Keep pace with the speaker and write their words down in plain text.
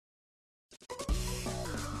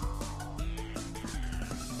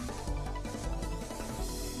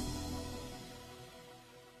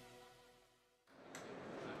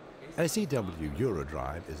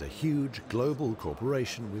SEW-EURODRIVE is a huge global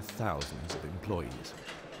corporation with thousands of employees.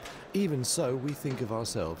 Even so, we think of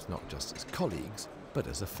ourselves not just as colleagues, but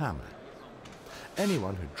as a family.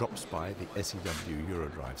 Anyone who drops by the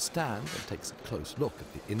SEW-EURODRIVE stand and takes a close look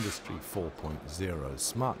at the Industry 4.0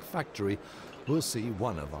 smart factory will see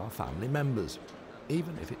one of our family members,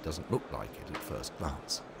 even if it doesn't look like it at first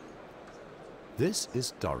glance. This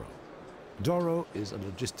is Doro. Doro is a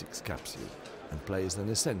logistics capsule and plays an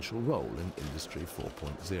essential role in Industry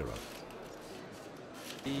 4.0.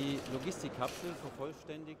 The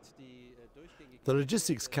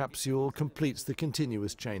logistics capsule completes the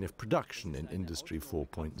continuous chain of production in Industry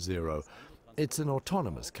 4.0. It's an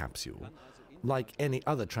autonomous capsule. Like any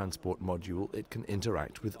other transport module, it can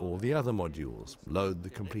interact with all the other modules, load the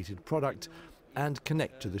completed product, and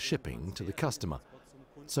connect to the shipping to the customer.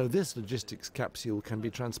 So this logistics capsule can be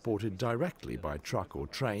transported directly by truck or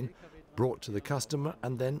train, brought to the customer,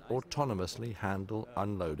 and then autonomously handle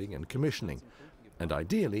unloading and commissioning, and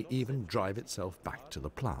ideally even drive itself back to the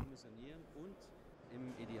plant.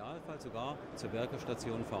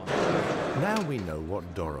 Now we know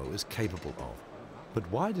what Doro is capable of. But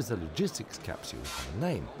why does a logistics capsule have a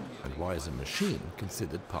name? And why is a machine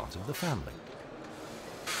considered part of the family?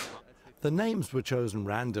 The names were chosen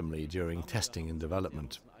randomly during testing and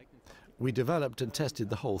development. We developed and tested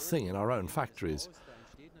the whole thing in our own factories.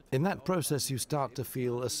 In that process, you start to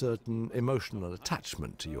feel a certain emotional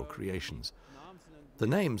attachment to your creations. The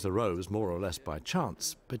names arose more or less by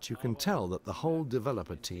chance, but you can tell that the whole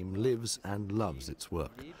developer team lives and loves its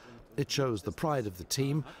work. It shows the pride of the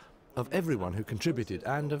team, of everyone who contributed,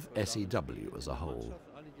 and of SEW as a whole.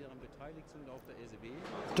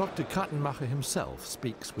 Dr. Kattenmacher himself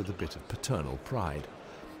speaks with a bit of paternal pride.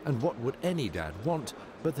 And what would any dad want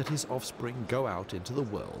but that his offspring go out into the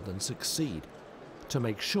world and succeed? To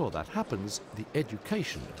make sure that happens, the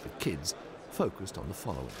education of the kids focused on the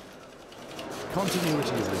following: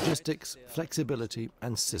 continuity of logistics, flexibility,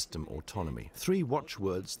 and system autonomy. 3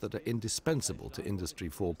 watchwords that are indispensable to Industry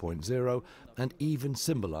 4.0 and even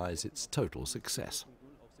symbolize its total success.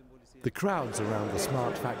 The crowds around the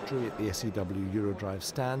smart factory at the SEW-EURODRIVE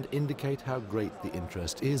stand indicate how great the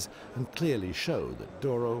interest is and clearly show that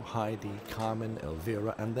Doro, Heidi, Carmen,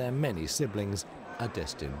 Elvira, and their many siblings are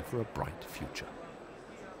destined for a bright future.